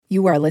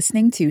You are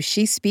listening to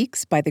She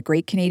Speaks by the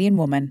Great Canadian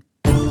Woman.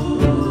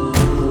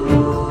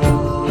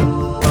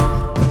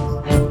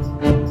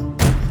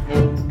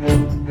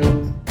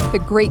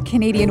 The Great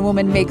Canadian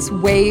Woman makes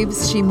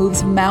waves, she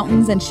moves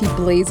mountains, and she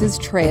blazes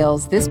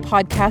trails. This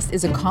podcast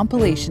is a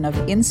compilation of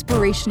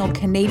inspirational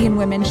Canadian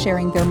women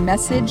sharing their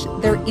message,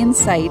 their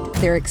insight,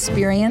 their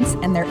experience,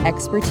 and their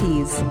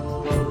expertise.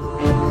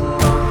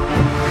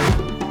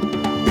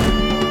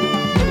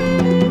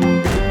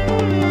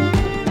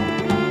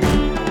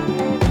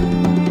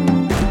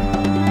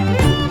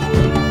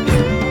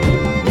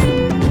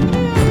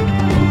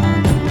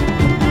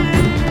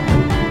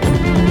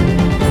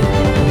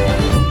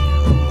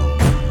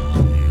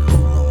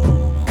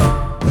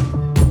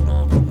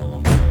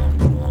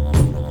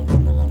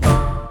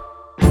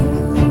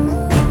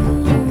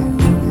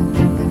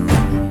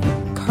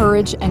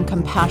 Courage and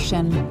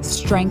compassion,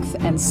 strength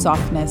and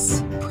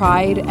softness,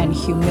 pride and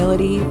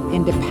humility,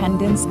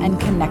 independence and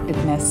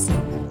connectedness.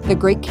 The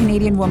Great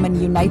Canadian Woman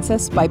unites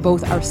us by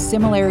both our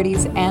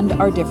similarities and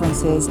our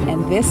differences,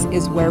 and this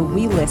is where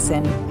we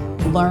listen,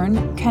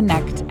 learn,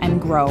 connect,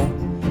 and grow.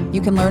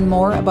 You can learn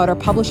more about our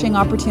publishing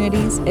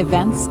opportunities,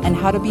 events, and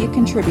how to be a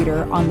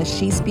contributor on the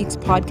She Speaks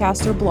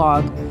podcast or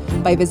blog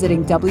by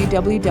visiting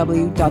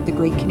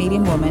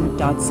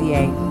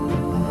www.thegreatcanadianwoman.ca.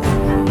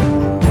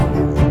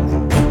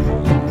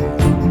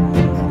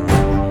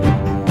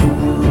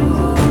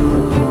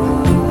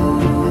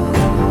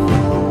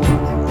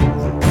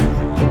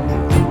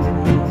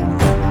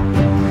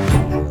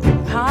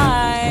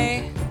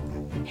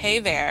 Hey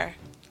there,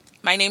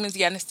 my name is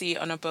Yenisi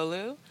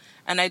Onobolu,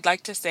 and I'd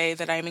like to say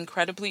that I'm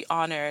incredibly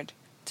honored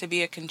to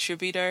be a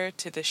contributor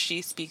to the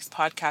She Speaks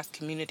podcast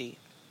community.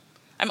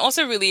 I'm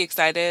also really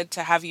excited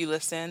to have you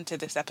listen to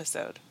this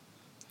episode.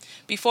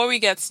 Before we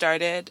get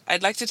started,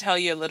 I'd like to tell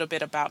you a little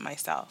bit about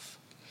myself.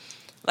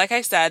 Like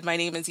I said, my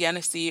name is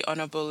Yenisi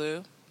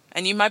Onobolu,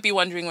 and you might be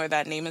wondering where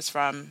that name is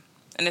from,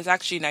 and it's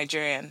actually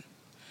Nigerian.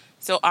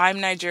 So I'm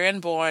Nigerian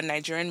born,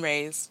 Nigerian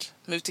raised,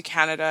 moved to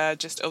Canada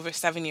just over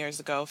 7 years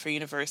ago for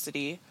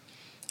university.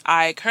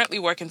 I currently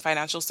work in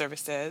financial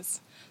services.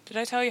 Did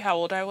I tell you how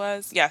old I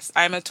was? Yes,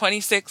 I'm a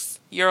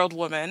 26-year-old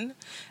woman.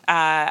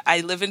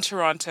 I live in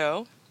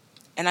Toronto,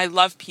 and I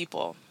love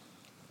people.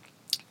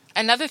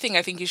 Another thing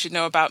I think you should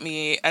know about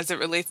me as it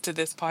relates to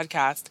this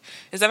podcast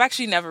is I've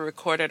actually never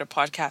recorded a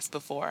podcast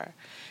before.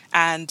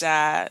 And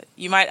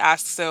you might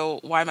ask, so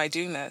why am I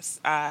doing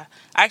this? I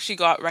actually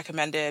got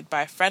recommended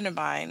by a friend of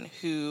mine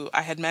who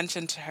I had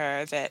mentioned to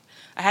her that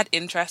I had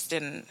interest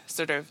in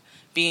sort of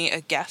being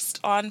a guest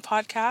on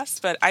podcasts,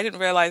 but I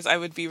didn't realize I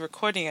would be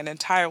recording an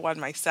entire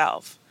one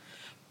myself.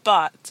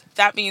 But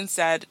that being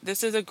said,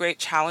 this is a great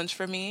challenge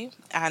for me,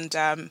 and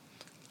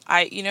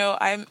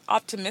I'm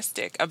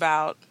optimistic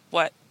about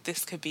what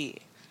this could be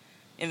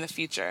in the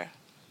future.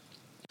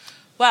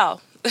 Well,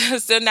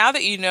 so now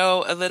that you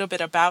know a little bit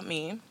about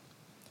me,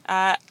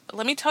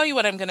 let me tell you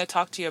what I'm going to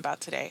talk to you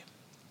about today.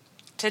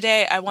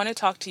 Today, I want to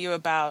talk to you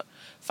about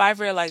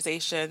 5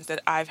 realizations that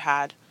I've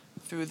had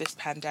through this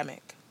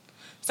pandemic.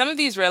 Some of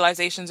these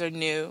realizations are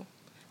new,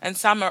 and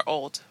some are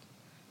old.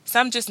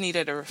 Some just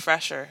needed a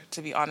refresher,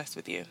 to be honest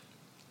with you.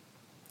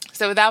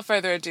 So without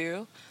further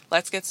ado,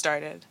 let's get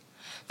started.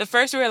 The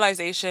first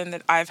realization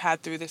that I've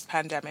had through this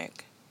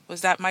pandemic was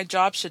that my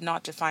job should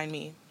not define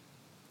me.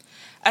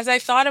 As I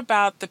thought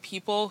about the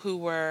people who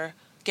were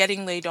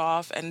getting laid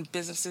off and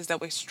businesses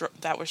that were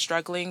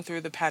struggling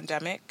through the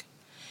pandemic,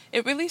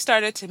 it really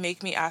started to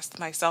make me ask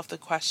myself the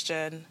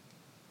question,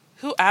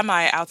 who am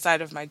I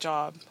outside of my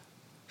job?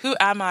 Who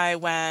am I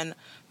when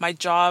my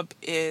job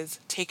is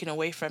taken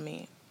away from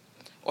me,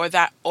 or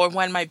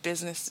when my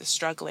business is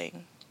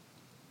struggling?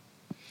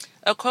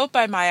 A quote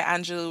by Maya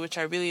Angelou, which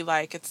I really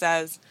like, it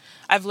says,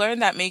 "I've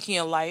learned that making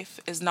a life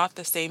is not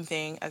the same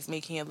thing as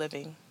making a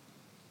living."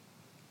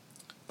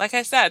 Like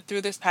I said,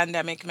 through this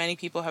pandemic, many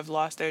people have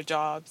lost their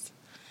jobs,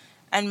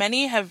 and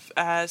many have,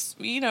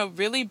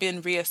 really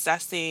been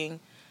reassessing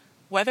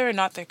whether or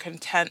not they're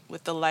content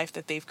with the life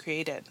that they've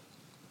created.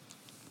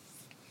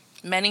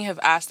 Many have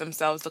asked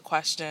themselves the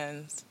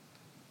questions,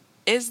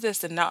 is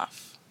this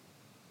enough?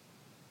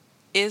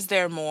 Is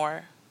there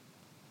more?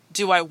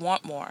 Do I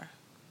want more?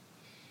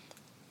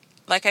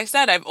 Like I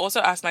said, I've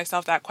also asked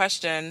myself that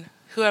question,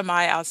 who am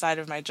I outside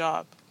of my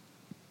job?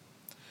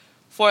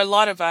 For a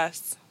lot of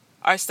us,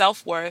 our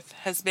self-worth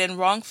has been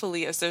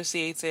wrongfully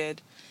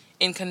associated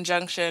in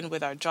conjunction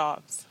with our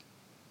jobs.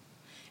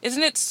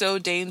 Isn't it so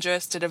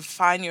dangerous to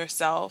define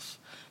yourself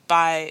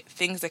by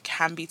things that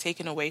can be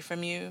taken away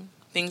from you?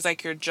 Things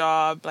like your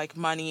job, like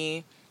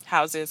money,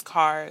 houses,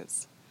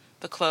 cars,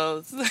 the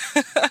clothes.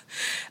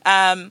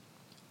 And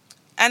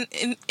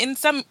in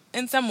some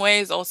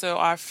ways also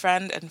our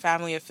friend and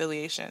family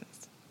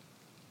affiliations.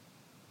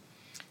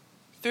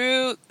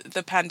 Through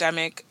the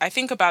pandemic, I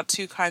think about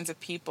 2 kinds of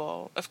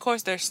people. Of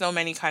course, there's so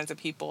many kinds of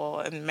people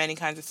and many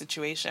kinds of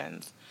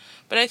situations.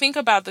 But I think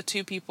about the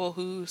 2 people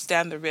who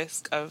stand the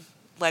risk of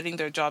letting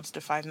their jobs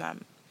define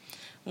them.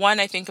 One,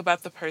 I think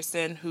about the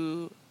person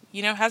who,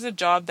 has a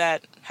job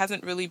that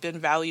hasn't really been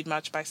valued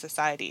much by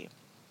society.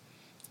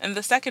 And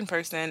the second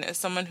person is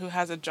someone who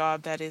has a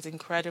job that is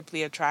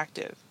incredibly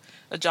attractive,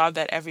 a job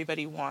that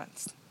everybody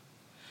wants.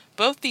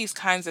 Both these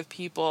kinds of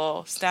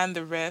people stand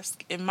the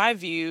risk, in my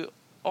view,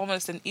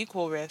 almost an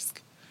equal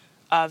risk,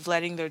 of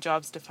letting their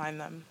jobs define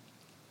them.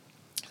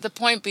 The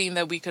point being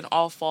that we can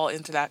all fall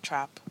into that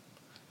trap.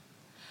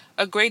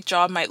 A great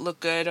job might look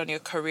good on your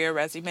career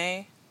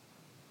resume,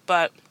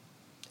 but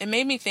it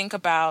made me think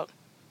about,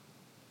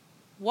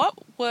 what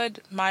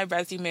would my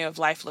resume of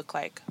life look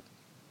like?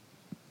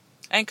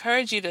 I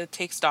encourage you to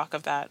take stock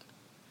of that.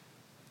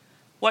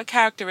 What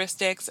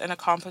characteristics and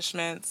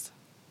accomplishments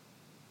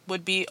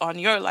would be on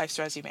your life's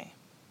resume?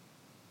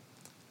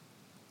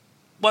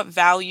 What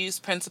values,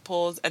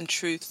 principles, and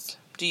truths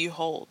do you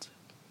hold?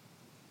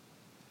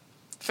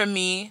 For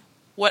me,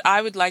 what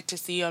I would like to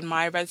see on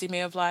my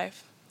resume of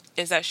life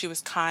is that she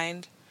was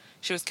kind,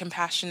 she was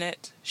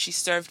compassionate, she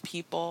served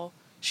people,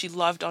 she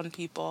loved on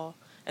people,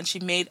 and she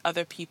made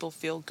other people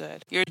feel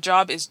good. Your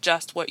job is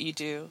just what you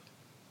do.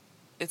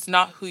 It's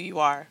not who you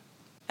are.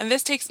 And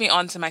this takes me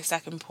on to my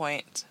second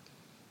point.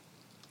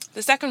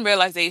 The second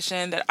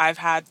realization that I've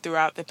had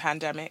throughout the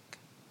pandemic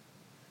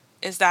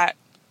is that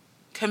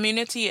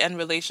community and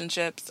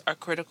relationships are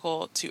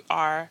critical to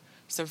our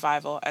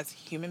survival as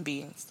human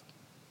beings.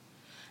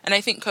 And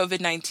I think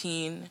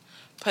COVID-19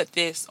 put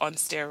this on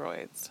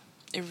steroids.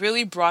 It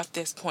really brought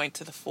this point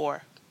to the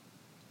fore.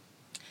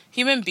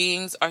 Human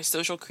beings are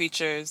social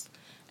creatures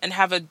and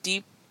have a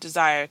deep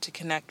desire to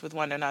connect with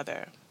one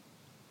another.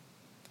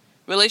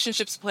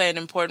 Relationships play an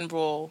important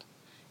role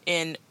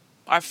in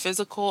our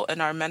physical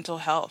and our mental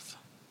health.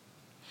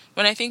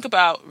 When I think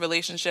about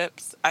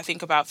relationships, I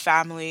think about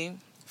family,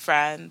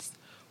 friends,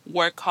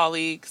 work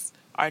colleagues,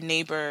 our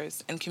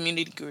neighbors, and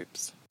community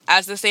groups.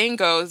 As the saying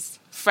goes,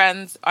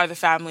 friends are the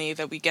family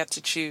that we get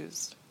to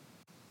choose.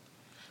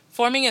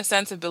 Forming a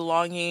sense of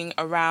belonging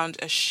around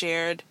a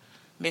shared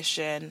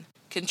mission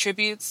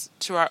contributes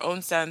to our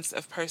own sense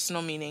of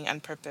personal meaning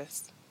and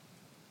purpose.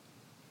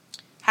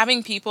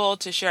 Having people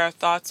to share our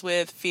thoughts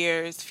with,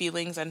 fears,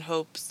 feelings, and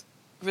hopes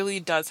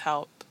really does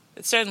help.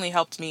 It certainly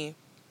helped me.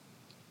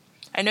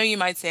 I know you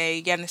might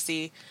say,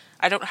 Yanisi,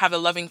 I don't have a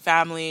loving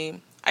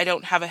family, I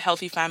don't have a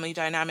healthy family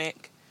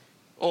dynamic,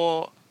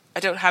 or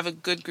I don't have a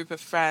good group of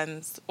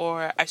friends,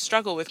 or I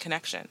struggle with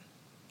connection.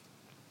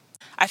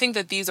 I think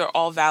that these are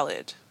all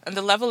valid, and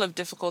the level of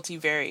difficulty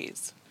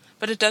varies,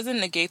 but it doesn't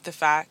negate the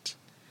fact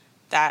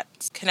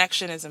that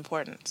connection is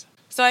important.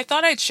 So I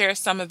thought I'd share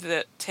some of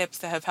the tips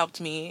that have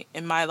helped me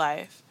in my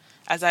life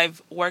as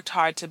I've worked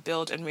hard to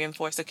build and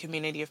reinforce a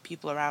community of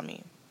people around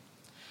me.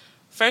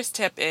 First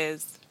tip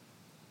is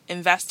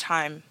invest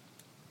time.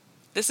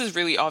 This is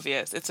really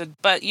obvious,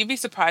 but you'd be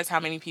surprised how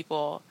many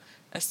people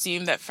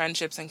assume that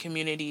friendships and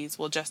communities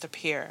will just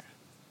appear.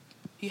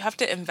 You have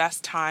to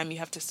invest time, you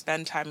have to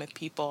spend time with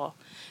people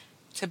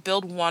to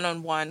build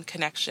one-on-one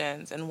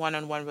connections and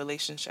one-on-one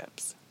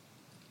relationships.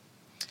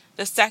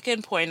 The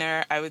second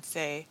pointer, I would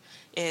say,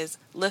 is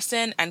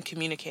listen and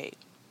communicate.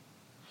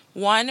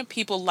 One,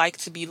 people like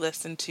to be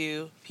listened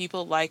to.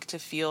 People like to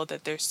feel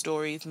that their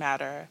stories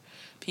matter.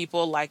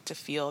 People like to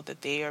feel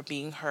that they are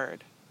being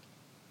heard.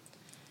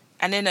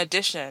 And in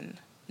addition,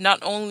 not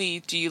only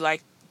do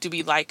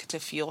we like to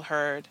feel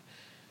heard,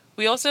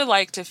 we also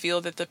like to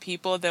feel that the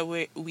people that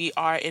we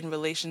are in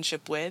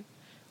relationship with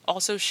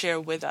also share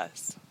with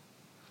us.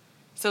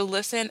 So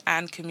listen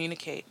and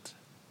communicate.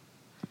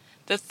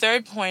 The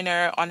third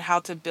pointer on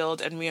how to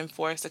build and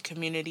reinforce a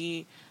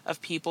community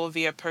of people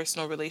via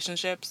personal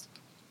relationships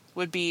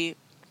would be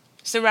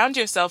surround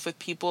yourself with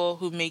people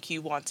who make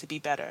you want to be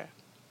better.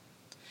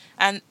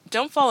 And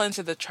don't fall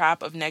into the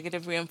trap of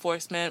negative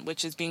reinforcement,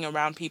 which is being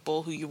around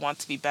people who you want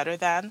to be better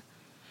than.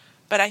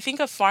 But I think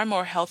a far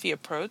more healthy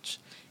approach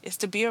is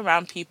to be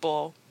around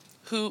people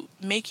who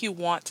make you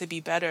want to be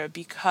better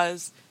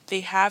because they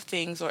have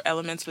things or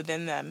elements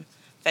within them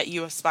that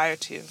you aspire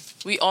to.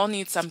 We all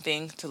need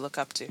something to look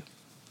up to.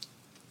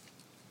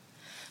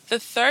 The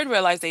third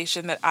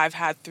realization that I've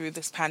had through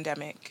this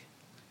pandemic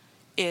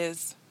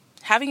is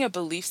having a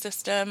belief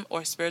system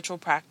or spiritual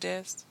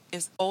practice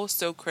is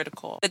so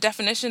critical. The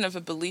definition of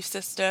a belief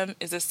system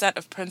is a set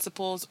of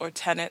principles or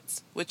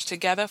tenets which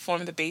together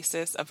form the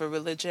basis of a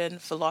religion,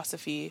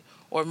 philosophy,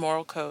 or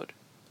moral code.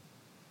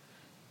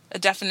 A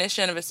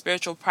definition of a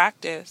spiritual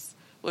practice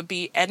would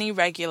be any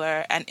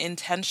regular and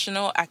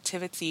intentional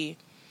activity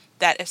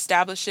that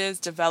establishes,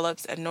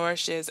 develops, and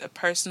nourishes a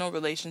personal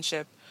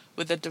relationship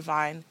with the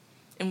divine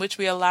in which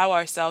we allow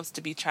ourselves to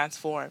be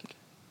transformed.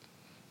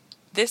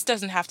 This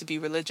doesn't have to be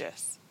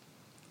religious.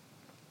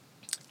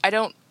 I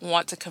don't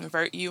want to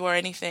convert you or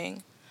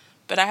anything,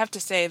 but I have to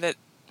say that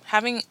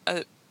having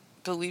a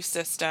belief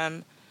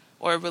system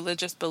or a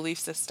religious belief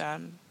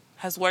system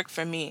has worked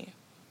for me.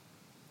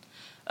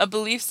 A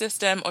belief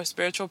system or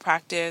spiritual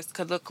practice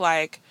could look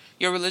like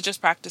your religious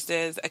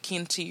practices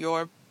akin to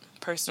your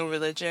personal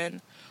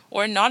religion,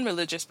 or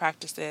non-religious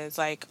practices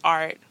like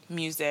art,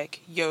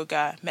 music,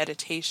 yoga,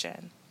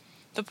 meditation.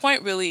 The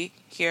point really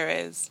here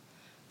is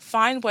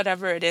find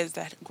whatever it is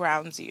that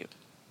grounds you.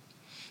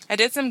 I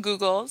did some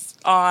Googles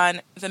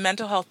on the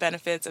mental health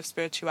benefits of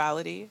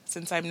spirituality,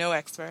 since I'm no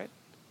expert,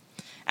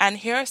 and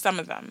here are some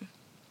of them.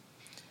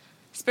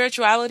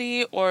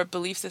 Spirituality or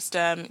belief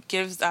system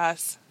gives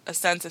us a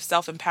sense of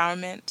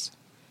self-empowerment.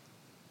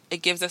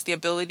 It gives us the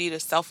ability to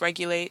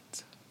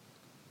self-regulate.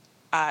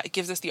 It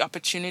gives us the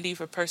opportunity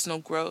for personal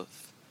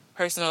growth,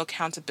 personal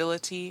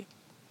accountability.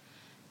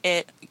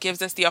 It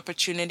gives us the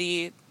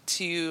opportunity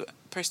to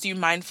pursue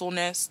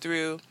mindfulness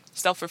through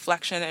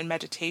self-reflection and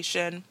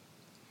meditation.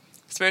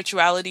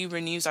 Spirituality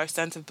renews our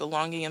sense of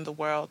belonging in the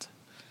world.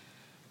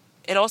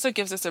 It also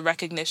gives us a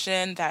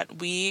recognition that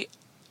we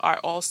are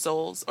all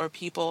souls or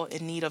people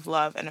in need of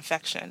love and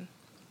affection.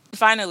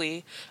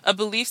 Finally, a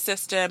belief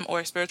system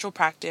or spiritual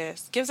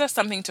practice gives us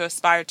something to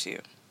aspire to.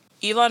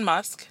 Elon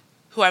Musk,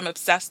 who I'm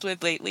obsessed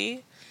with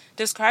lately,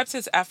 describes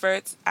his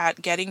efforts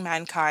at getting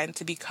mankind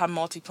to become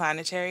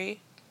multiplanetary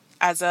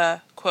as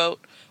a,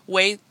 quote,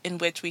 way in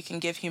which we can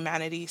give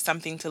humanity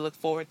something to look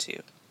forward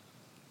to.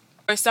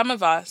 For some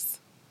of us,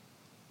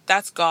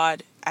 that's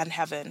God and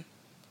heaven.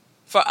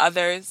 For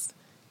others,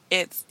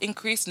 it's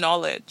increased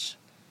knowledge.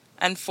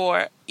 And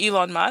for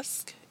Elon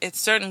Musk, it's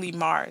certainly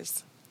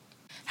Mars.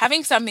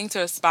 Having something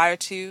to aspire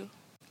to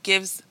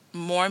gives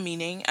more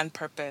meaning and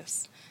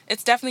purpose.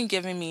 It's definitely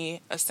given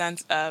me a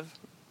sense of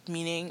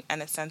meaning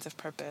and a sense of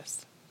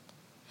purpose.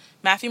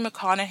 Matthew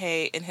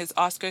McConaughey, in his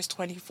Oscars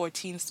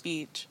 2014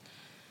 speech,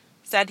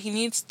 said he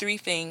needs 3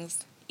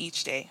 things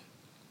each day.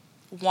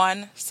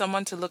 1,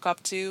 someone to look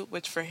up to,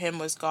 which for him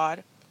was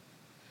God.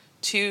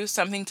 2,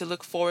 something to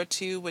look forward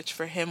to, which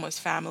for him was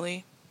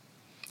family.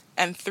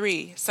 And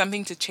 3,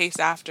 something to chase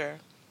after,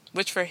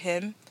 which for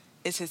him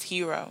is his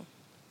hero.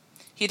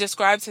 He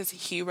describes his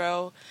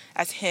hero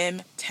as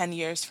him 10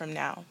 years from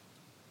now.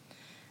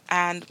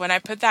 And when I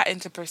put that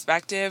into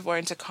perspective or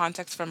into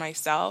context for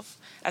myself,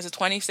 as a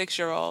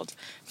 26-year-old,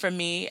 for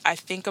me, I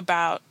think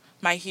about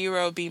my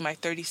hero being my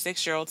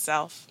 36-year-old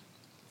self.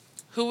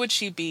 Who would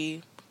she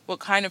be? What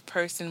kind of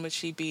person would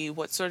she be?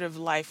 What sort of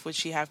life would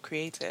she have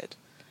created?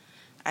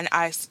 And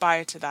I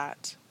aspire to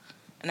that.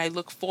 And I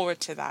look forward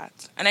to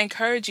that. And I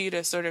encourage you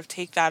to sort of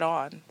take that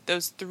on.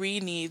 Those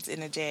 3 needs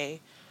in a day.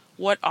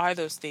 What are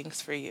those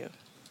things for you?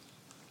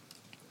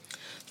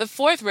 The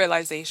 4th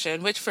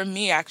realization, which for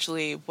me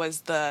actually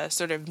was the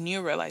sort of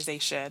new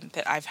realization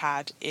that I've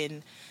had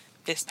in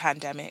this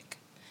pandemic,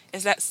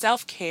 is that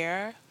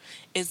self-care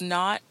is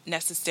not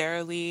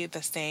necessarily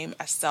the same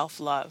as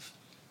self-love.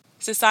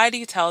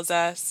 Society tells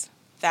us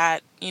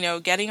that,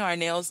 getting our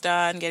nails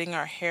done, getting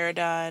our hair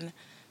done,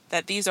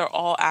 that these are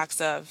all acts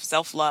of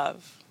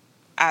self-love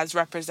as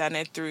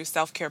represented through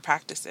self-care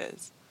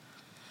practices.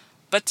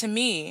 But to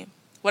me,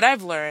 what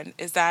I've learned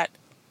is that,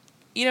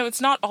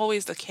 it's not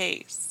always the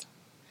case.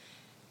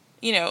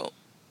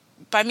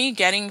 By me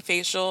getting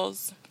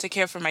facials to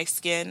care for my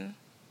skin,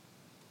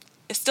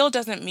 it still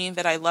doesn't mean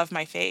that I love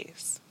my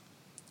face.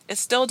 It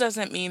still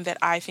doesn't mean that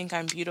I think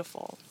I'm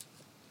beautiful.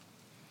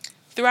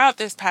 Throughout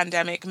this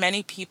pandemic,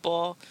 many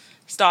people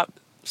stopped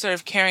sort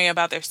of caring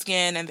about their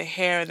skin and their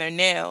hair and their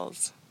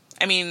nails.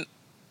 I mean,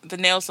 the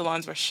nail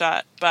salons were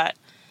shut, but,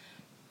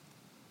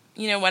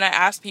 when I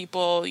ask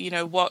people,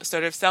 what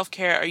sort of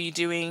self-care are you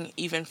doing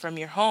even from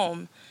your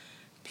home,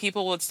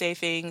 people would say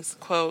things,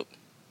 quote,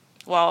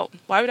 well,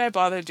 why would I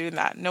bother doing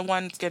that? No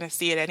one's going to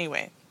see it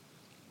anyway.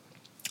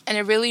 And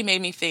it really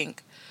made me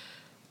think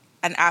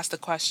and ask the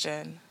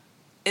question,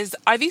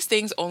 are these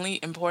things only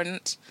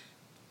important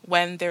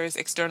when there is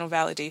external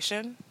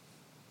validation?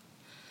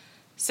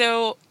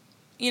 So,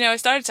 I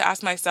started to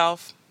ask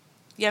myself,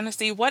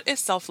 Yanesi, what is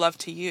self-love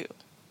to you?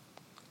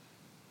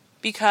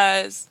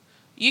 Because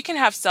you can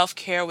have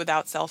self-care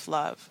without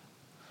self-love,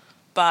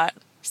 but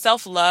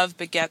self-love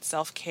begets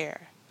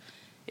self-care.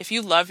 If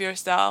you love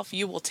yourself,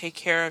 you will take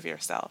care of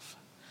yourself.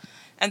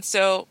 And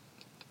so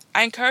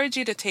I encourage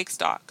you to take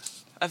stock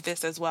of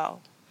this as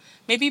well.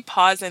 Maybe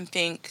pause and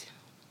think,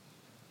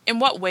 in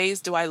what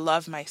ways do I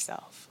love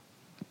myself?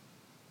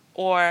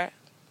 Or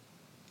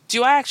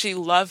do I actually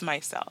love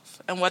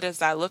myself? And what does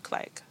that look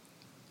like?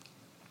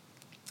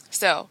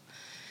 So,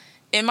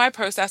 in my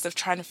process of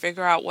trying to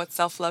figure out what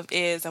self-love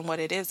is and what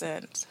it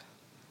isn't,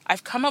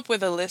 I've come up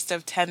with a list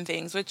of 10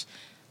 things, which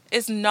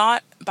is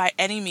not by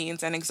any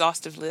means an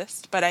exhaustive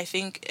list, but I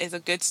think is a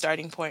good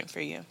starting point for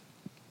you.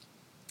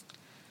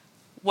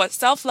 What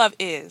self-love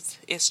is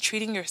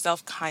treating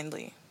yourself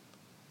kindly.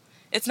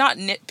 It's not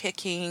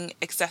nitpicking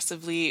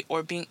excessively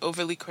or being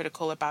overly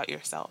critical about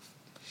yourself.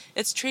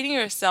 It's treating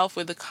yourself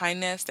with the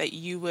kindness that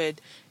you would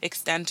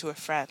extend to a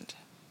friend.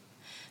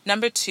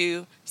 Number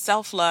 2,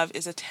 self-love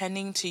is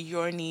attending to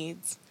your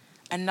needs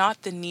and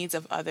not the needs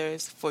of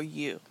others for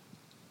you.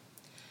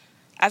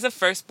 As a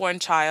firstborn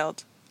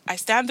child, I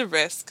stand the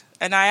risk,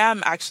 and I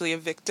am actually a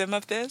victim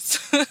of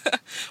this,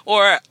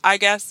 or I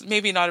guess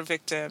maybe not a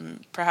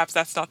victim, perhaps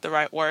that's not the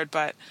right word,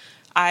 but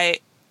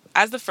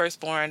as the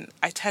firstborn,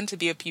 I tend to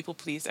be a people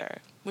pleaser,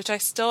 which I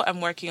still am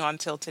working on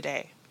till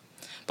today.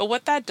 But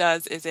what that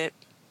does is it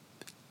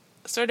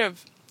sort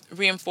of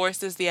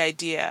reinforces the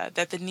idea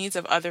that the needs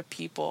of other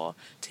people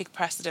take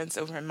precedence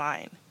over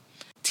mine.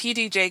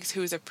 T.D. Jakes,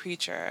 who's a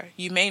preacher,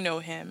 you may know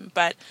him,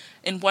 but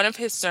in one of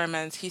his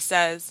sermons, he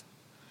says,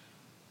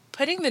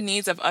 putting the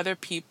needs of other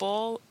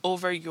people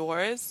over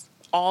yours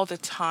all the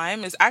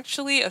time is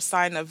actually a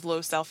sign of low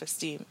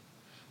self-esteem,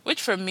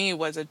 which for me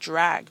was a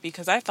drag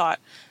because I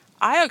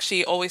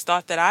actually always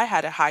thought that I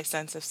had a high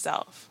sense of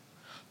self.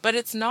 But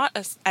it's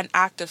not an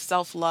act of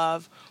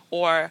self-love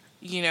or,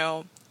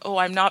 oh,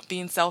 I'm not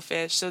being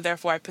selfish, so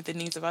therefore I put the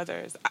needs of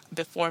others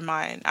before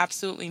mine.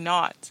 Absolutely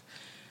not.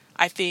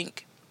 I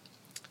think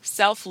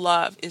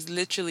self-love is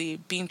literally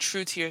being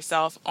true to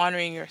yourself,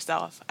 honoring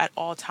yourself at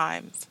all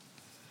times.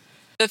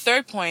 The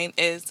third point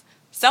is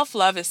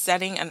self-love is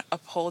setting and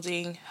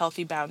upholding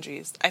healthy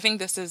boundaries. I think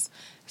this is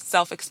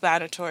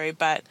self-explanatory,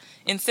 but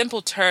in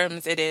simple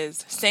terms, it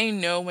is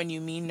saying no when you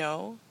mean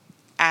no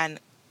and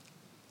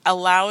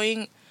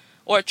allowing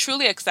or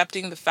truly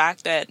accepting the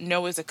fact that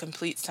no is a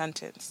complete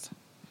sentence.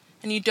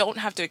 And you don't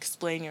have to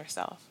explain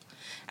yourself.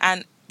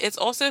 And it's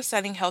also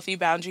setting healthy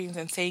boundaries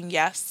and saying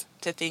yes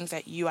to things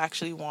that you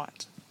actually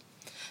want.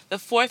 The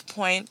fourth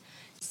point,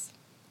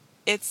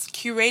 it's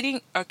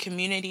curating a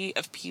community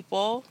of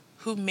people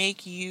who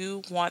make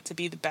you want to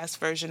be the best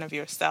version of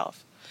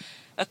yourself.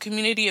 A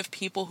community of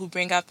people who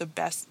bring out the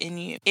best in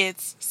you.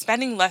 It's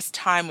spending less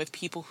time with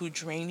people who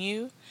drain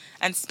you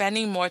and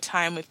spending more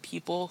time with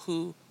people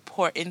who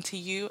pour into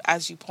you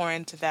as you pour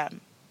into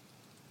them.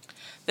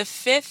 The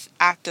fifth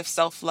act of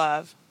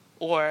self-love,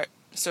 or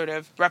sort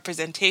of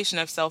representation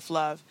of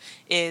self-love,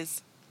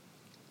 is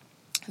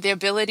the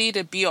ability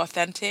to be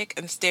authentic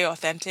and stay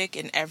authentic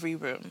in every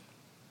room.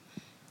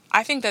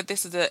 I think that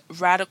this is a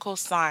radical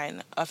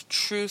sign of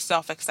true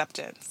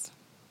self-acceptance.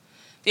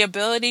 The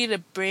ability to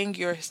bring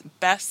your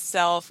best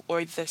self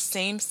or the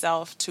same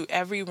self to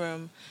every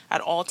room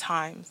at all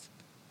times.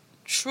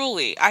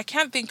 Truly, I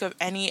can't think of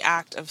any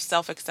act of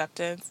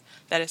self-acceptance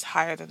that is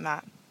higher than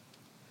that.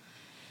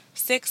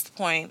 Sixth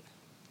point,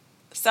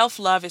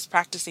 self-love is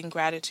practicing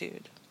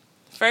gratitude.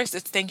 First,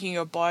 it's thanking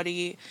your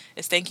body,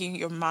 it's thanking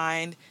your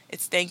mind,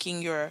 it's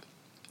thanking your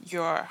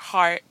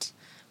heart,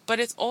 but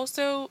it's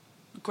also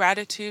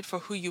gratitude for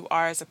who you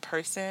are as a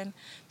person,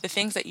 the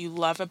things that you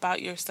love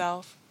about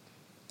yourself.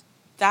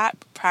 That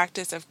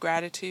practice of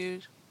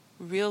gratitude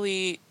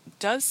really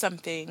does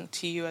something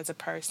to you as a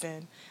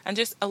person and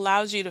just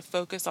allows you to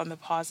focus on the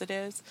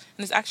positives,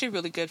 and it's actually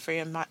really good for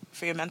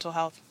your mental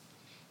health.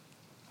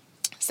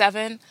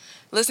 7,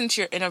 listen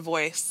to your inner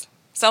voice.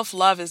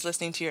 Self-love is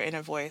listening to your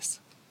inner voice.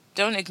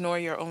 Don't ignore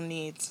your own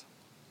needs.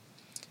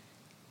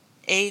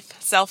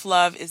 8th,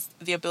 self-love is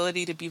the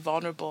ability to be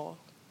vulnerable.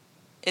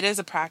 It is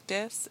a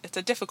practice. It's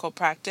a difficult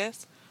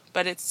practice,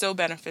 but it's so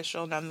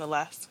beneficial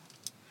nonetheless.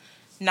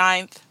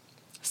 9th,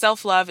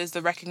 self-love is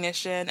the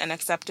recognition and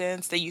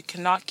acceptance that you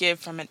cannot give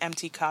from an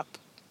empty cup.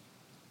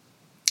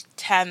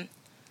 10,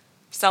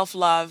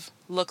 self-love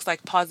looks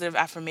like positive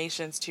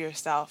affirmations to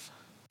yourself.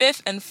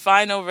 5th and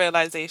final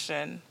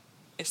realization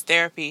is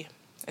therapy.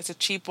 It's a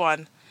cheap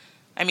one.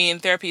 I mean,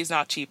 therapy is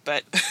not cheap,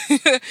 but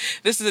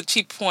this is a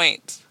cheap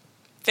point.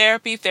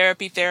 Therapy.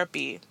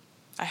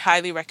 I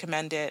highly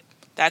recommend it.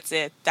 That's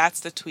it. That's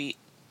the tweet.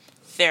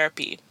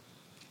 Therapy.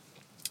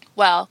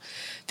 Well,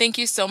 thank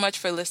you so much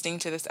for listening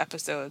to this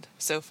episode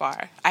so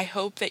far. I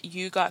hope that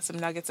you got some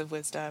nuggets of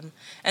wisdom.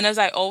 And as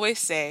I always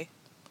say,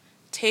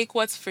 take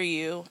what's for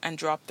you and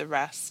drop the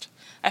rest.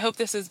 I hope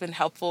this has been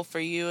helpful for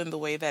you in the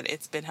way that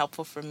it's been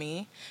helpful for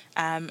me.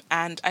 And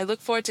I look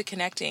forward to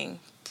connecting.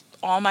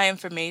 All my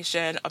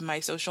information of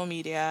my social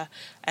media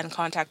and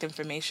contact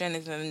information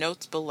is in the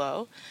notes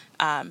below.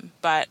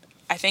 But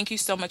I thank you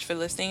so much for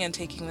listening and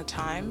taking the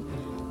time,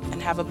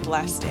 and have a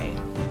blessed day.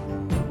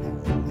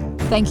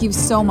 Thank you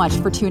so much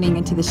for tuning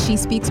into the She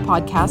Speaks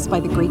podcast by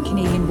The Great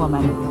Canadian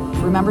Woman.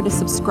 Remember to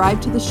subscribe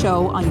to the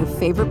show on your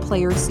favorite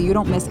player so you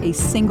don't miss a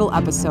single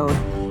episode.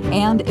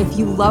 And if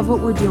you love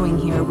what we're doing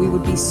here, we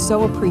would be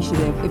so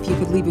appreciative if you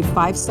could leave a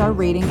 5-star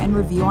rating and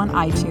review on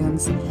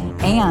iTunes.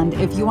 And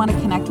if you want to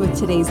connect with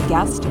today's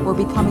guest or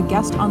become a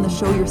guest on the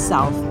show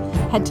yourself,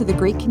 head to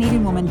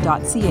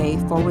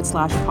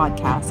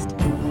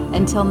thegreatcanadianwoman.ca/podcast.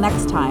 Until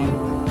next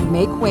time,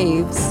 make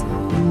waves,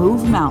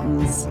 move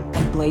mountains,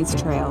 and blaze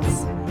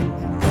trails.